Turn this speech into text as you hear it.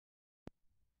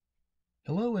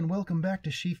Hello and welcome back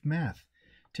to Sheaff Math.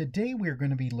 Today we're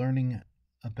going to be learning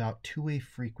about two-way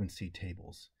frequency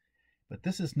tables, but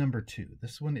this is number 2.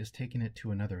 This one is taking it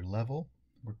to another level.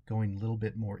 We're going a little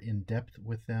bit more in depth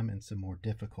with them and some more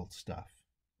difficult stuff.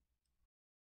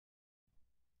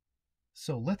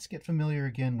 So let's get familiar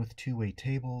again with two-way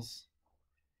tables.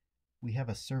 We have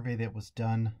a survey that was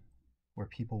done where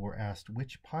people were asked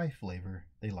which pie flavor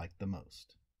they liked the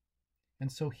most.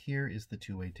 And so here is the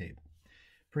two-way table.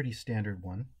 Pretty standard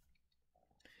one.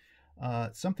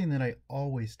 Something that I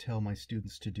always tell my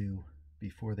students to do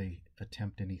before they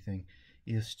attempt anything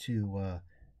is to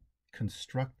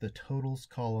construct the totals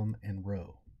column and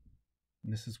row.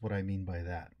 And this is what I mean by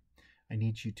that. I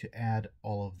need you to add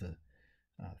all of the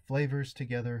flavors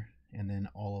together, and then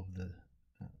all of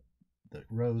the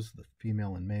rows, the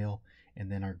female and male,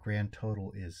 and then our grand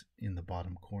total is in the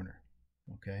bottom corner.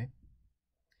 Okay?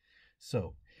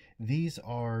 So these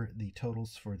are the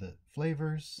totals for the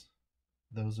flavors.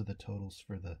 Those are the totals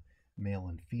for the male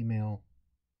and female.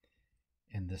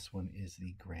 And this one is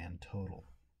the grand total.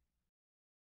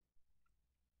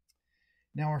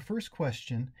 Now our first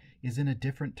question is in a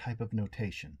different type of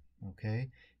notation. Okay,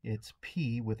 it's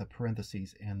P with a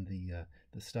parentheses and the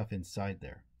stuff inside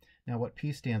there. Now what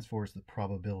P stands for is the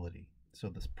probability. So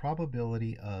this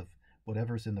probability of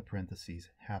whatever's in the parentheses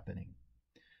happening.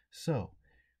 So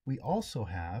we also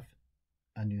have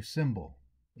a new symbol.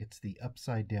 It's the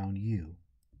upside down U.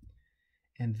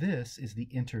 And this is the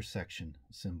intersection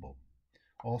symbol,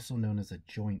 also known as a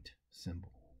joint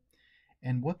symbol.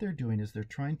 And what they're doing is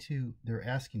they're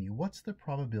asking you, what's the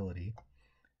probability,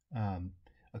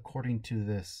 according to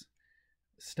this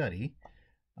study,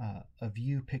 of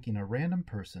you picking a random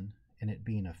person and it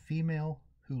being a female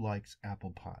who likes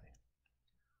apple pie?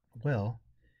 Well,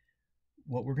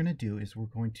 what we're going to do is we're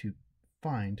going to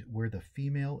find where the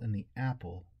female and the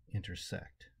apple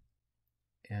intersect,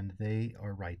 and they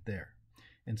are right there.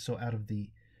 And so out of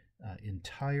the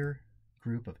entire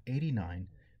group of 89,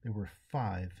 there were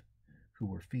 5 who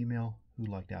were female who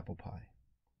liked apple pie.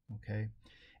 Okay,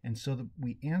 and so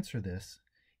we answer this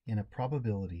in a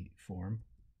probability form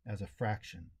as a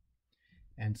fraction.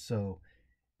 And so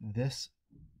this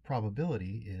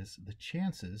probability is the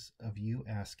chances of you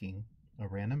asking a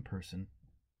random person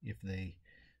if they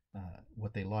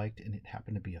what they liked, and it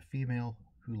happened to be a female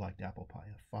who liked apple pie,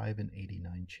 a 5 in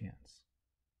 89 chance.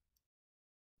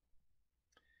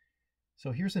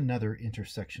 So here's another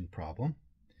intersection problem.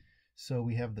 So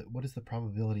we have what is the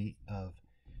probability of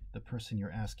the person you're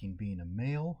asking being a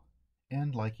male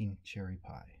and liking cherry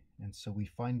pie? And so we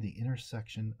find the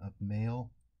intersection of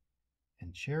male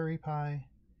and cherry pie,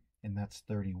 and that's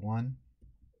 31.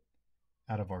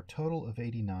 Out of our total of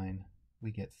 89,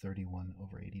 we get 31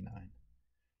 over 89.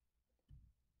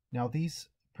 Now these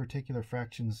particular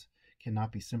fractions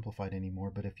cannot be simplified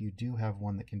anymore, but if you do have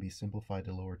one that can be simplified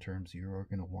to lower terms, you're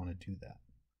going to want to do that.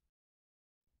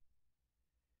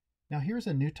 Now here's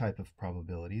a new type of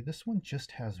probability. This one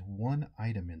just has one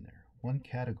item in there, one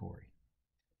category.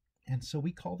 And so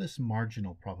we call this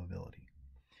marginal probability.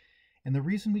 And the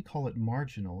reason we call it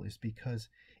marginal is because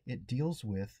it deals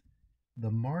with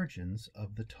the margins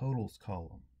of the totals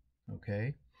column.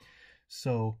 Okay?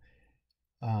 So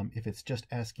if it's just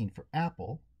asking for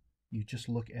apple, you just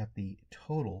look at the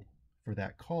total for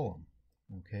that column,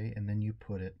 okay, and then you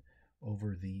put it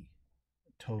over the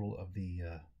total of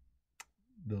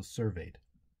those surveyed.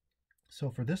 So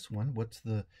for this one, what's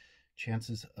the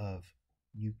chances of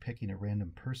you picking a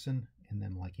random person and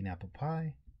them liking apple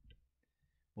pie?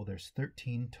 Well, there's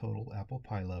 13 total apple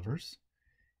pie lovers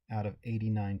out of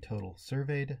 89 total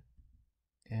surveyed,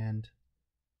 and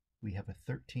we have a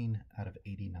 13 out of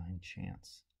 89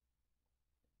 chance.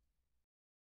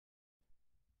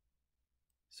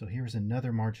 So here's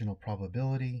another marginal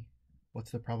probability.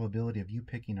 What's the probability of you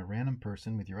picking a random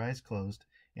person with your eyes closed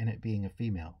and it being a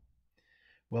female?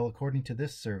 Well, according to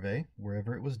this survey,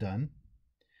 wherever it was done,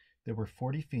 there were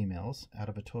 40 females out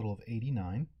of a total of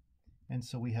 89, and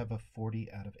so we have a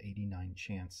 40 out of 89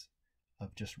 chance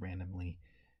of just randomly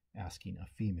asking a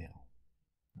female.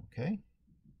 Okay?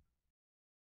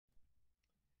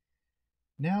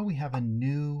 Now we have a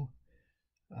new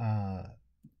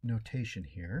notation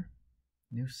here,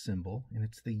 new symbol, and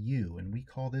it's the U, and we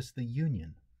call this the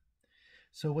union.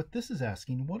 So what this is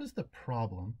asking, what is the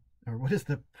problem, or what is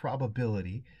the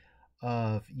probability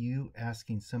of you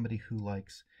asking somebody who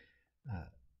likes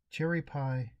cherry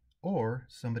pie or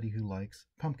somebody who likes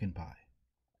pumpkin pie?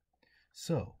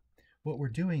 So what we're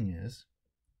doing is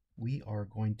we are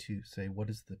going to say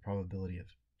what is the probability of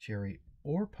cherry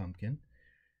or pumpkin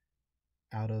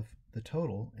out of the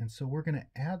total, and so we're going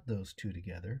to add those two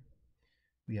together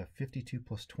We have 52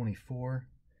 plus 24.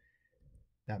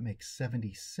 That makes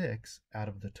 76 out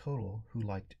of the total who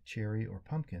liked cherry or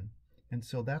pumpkin. And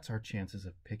so that's our chances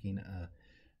of picking a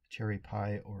cherry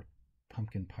pie or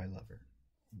pumpkin pie lover.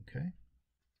 Okay?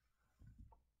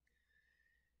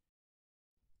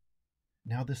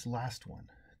 Now this last one.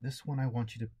 This one I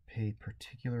want you to pay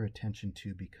particular attention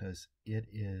to because it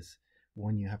is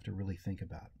one you have to really think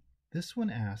about. This one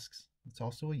asks, it's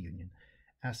also a union,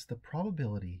 asks the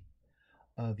probability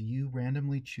of you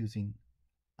randomly choosing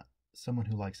someone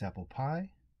who likes apple pie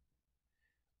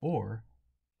or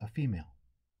a female.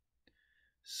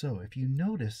 So if you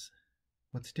notice,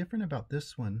 what's different about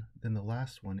this one than the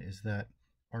last one is that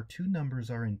our two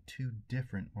numbers are in two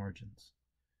different margins.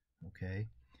 Okay?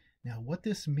 Now what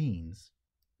this means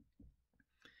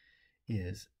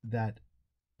is that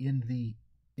in the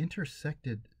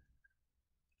intersected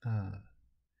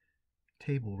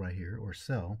table right here, or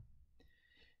cell,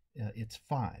 it's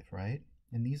 5, right?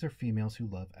 And these are females who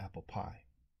love apple pie.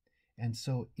 And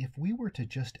so if we were to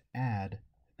just add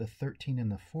the 13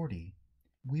 and the 40,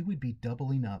 we would be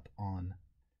doubling up on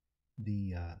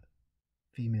the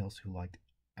females who liked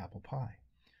apple pie.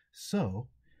 So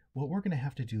what we're going to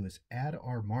have to do is add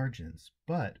our margins,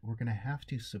 but we're going to have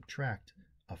to subtract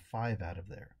a 5 out of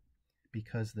there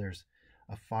because there's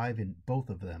a 5 in both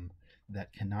of them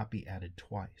that cannot be added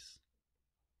twice.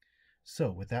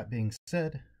 So with that being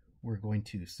said, we're going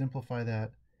to simplify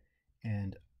that,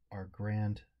 and our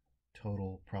grand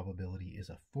total probability is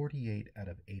a 48 out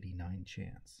of 89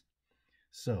 chance.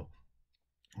 So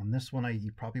on this one,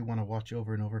 you probably want to watch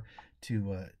over and over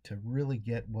to really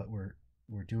get what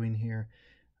we're doing here.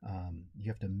 You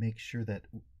have to make sure that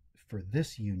for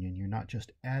this union, you're not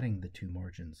just adding the two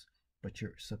margins, but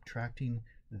you're subtracting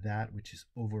that which is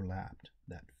overlapped,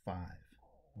 that 5.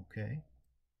 Okay?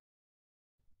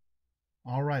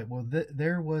 All right, well,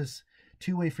 there was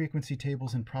two-way frequency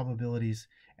tables and probabilities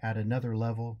at another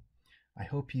level. I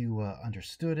hope you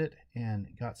understood it and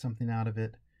got something out of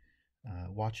it.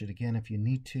 Watch it again if you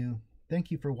need to. Thank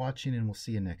you for watching, and we'll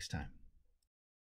see you next time.